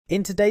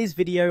In today's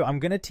video, I'm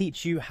going to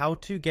teach you how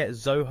to get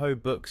Zoho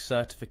Books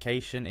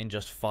certification in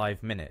just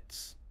 5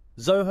 minutes.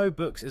 Zoho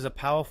Books is a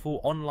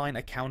powerful online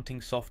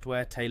accounting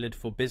software tailored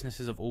for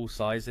businesses of all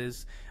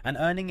sizes, and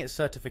earning its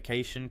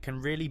certification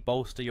can really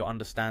bolster your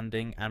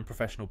understanding and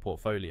professional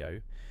portfolio.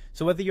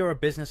 So whether you're a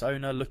business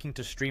owner looking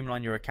to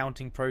streamline your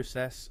accounting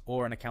process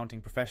or an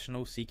accounting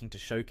professional seeking to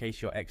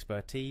showcase your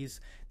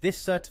expertise, this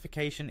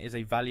certification is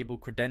a valuable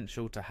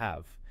credential to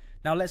have.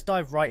 Now let's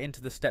dive right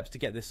into the steps to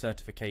get this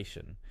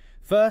certification.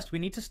 First, we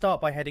need to start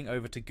by heading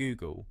over to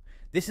Google.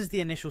 This is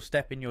the initial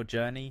step in your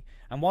journey,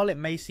 and while it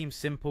may seem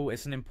simple,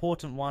 it's an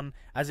important one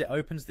as it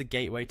opens the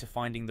gateway to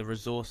finding the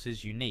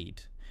resources you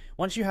need.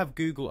 Once you have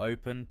Google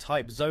open,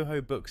 type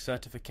Zoho Books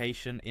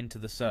Certification into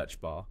the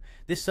search bar.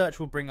 This search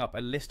will bring up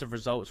a list of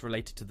results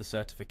related to the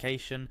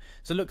certification,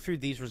 so look through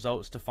these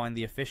results to find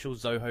the official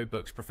Zoho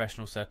Books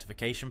Professional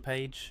Certification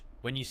page.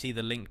 When you see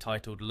the link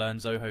titled Learn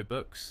Zoho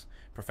Books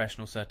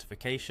Professional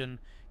Certification,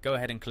 go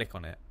ahead and click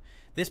on it.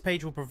 This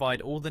page will provide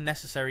all the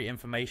necessary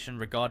information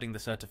regarding the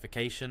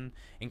certification,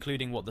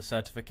 including what the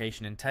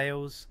certification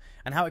entails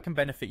and how it can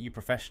benefit you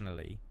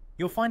professionally.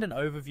 You'll find an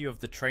overview of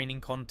the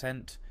training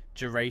content,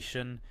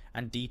 duration,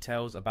 and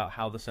details about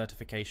how the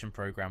certification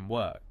program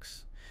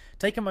works.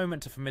 Take a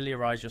moment to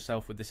familiarize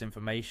yourself with this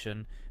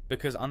information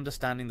because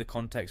understanding the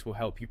context will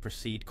help you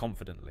proceed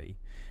confidently.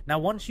 Now,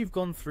 once you've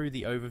gone through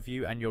the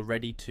overview and you're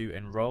ready to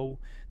enroll,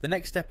 the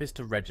next step is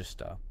to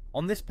register.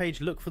 On this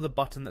page, look for the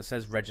button that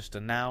says Register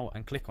Now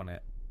and click on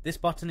it. This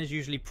button is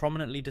usually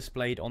prominently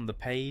displayed on the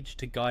page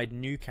to guide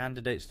new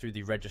candidates through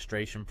the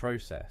registration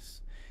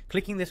process.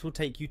 Clicking this will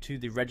take you to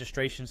the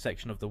registration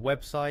section of the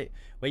website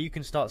where you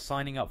can start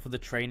signing up for the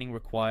training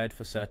required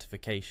for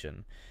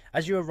certification.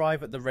 As you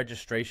arrive at the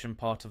registration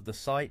part of the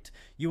site,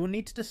 you will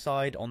need to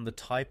decide on the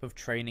type of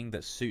training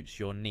that suits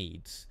your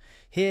needs.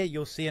 Here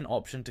you'll see an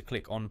option to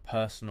click on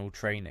Personal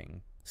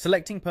Training.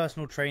 Selecting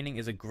personal training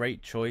is a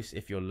great choice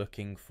if you're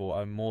looking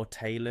for a more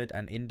tailored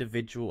and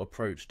individual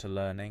approach to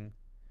learning.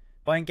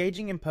 By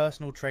engaging in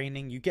personal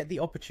training, you get the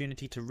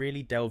opportunity to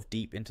really delve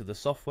deep into the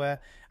software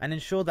and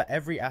ensure that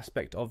every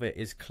aspect of it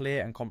is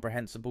clear and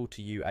comprehensible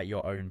to you at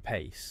your own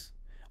pace.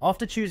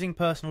 After choosing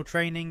personal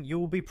training, you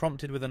will be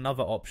prompted with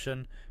another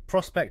option,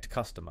 Prospect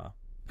Customer.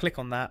 Click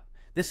on that.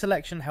 This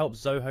selection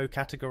helps Zoho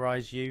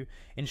categorize you,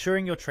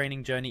 ensuring your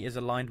training journey is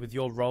aligned with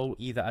your role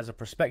either as a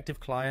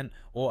prospective client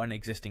or an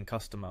existing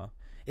customer.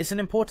 It's an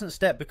important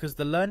step because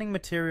the learning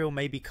material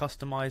may be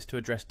customized to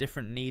address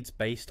different needs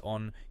based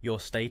on your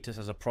status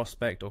as a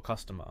prospect or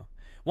customer.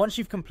 Once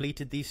you've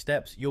completed these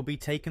steps, you'll be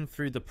taken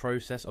through the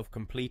process of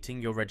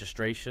completing your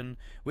registration,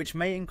 which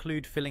may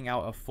include filling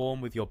out a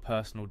form with your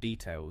personal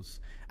details.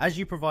 As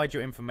you provide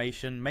your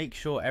information, make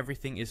sure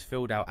everything is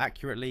filled out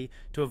accurately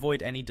to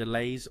avoid any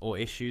delays or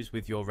issues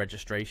with your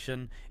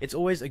registration. It's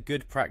always a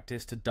good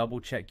practice to double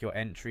check your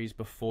entries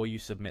before you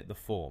submit the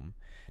form.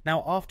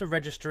 Now, after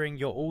registering,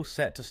 you're all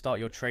set to start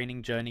your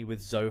training journey with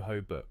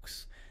Zoho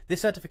Books.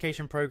 This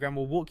certification program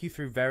will walk you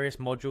through various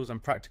modules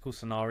and practical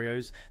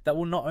scenarios that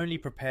will not only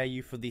prepare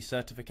you for the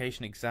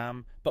certification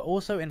exam, but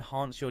also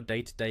enhance your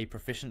day-to-day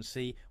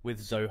proficiency with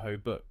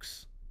Zoho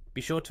Books. Be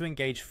sure to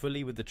engage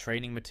fully with the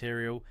training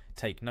material,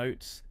 take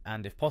notes,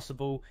 and if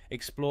possible,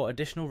 explore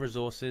additional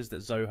resources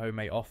that Zoho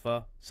may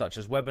offer, such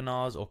as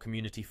webinars or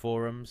community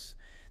forums.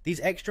 These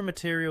extra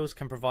materials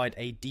can provide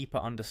a deeper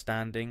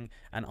understanding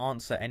and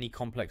answer any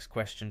complex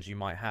questions you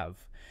might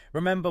have.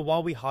 Remember,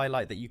 while we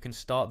highlight that you can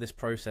start this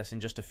process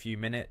in just a few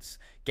minutes,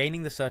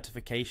 gaining the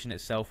certification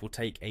itself will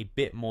take a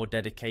bit more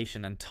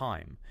dedication and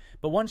time.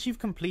 But once you've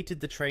completed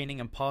the training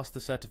and passed the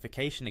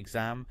certification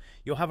exam,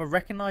 you'll have a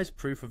recognized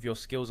proof of your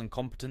skills and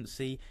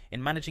competency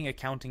in managing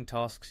accounting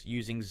tasks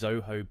using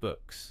Zoho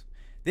Books.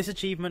 This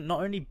achievement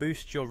not only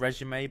boosts your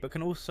resume but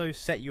can also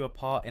set you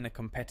apart in a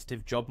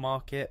competitive job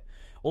market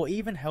or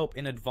even help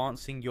in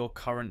advancing your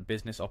current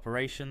business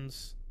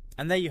operations.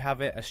 And there you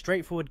have it, a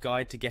straightforward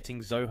guide to getting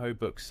Zoho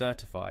Books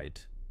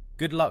certified.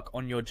 Good luck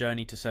on your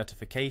journey to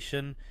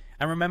certification,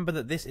 and remember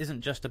that this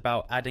isn't just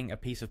about adding a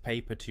piece of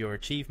paper to your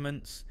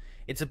achievements,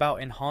 it's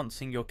about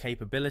enhancing your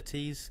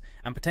capabilities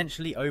and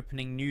potentially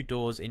opening new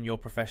doors in your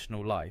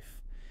professional life.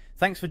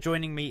 Thanks for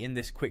joining me in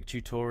this quick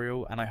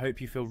tutorial, and I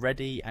hope you feel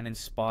ready and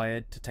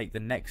inspired to take the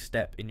next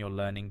step in your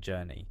learning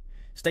journey.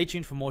 Stay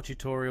tuned for more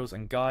tutorials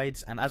and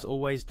guides, and as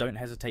always, don't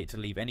hesitate to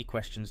leave any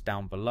questions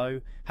down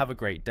below. Have a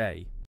great day.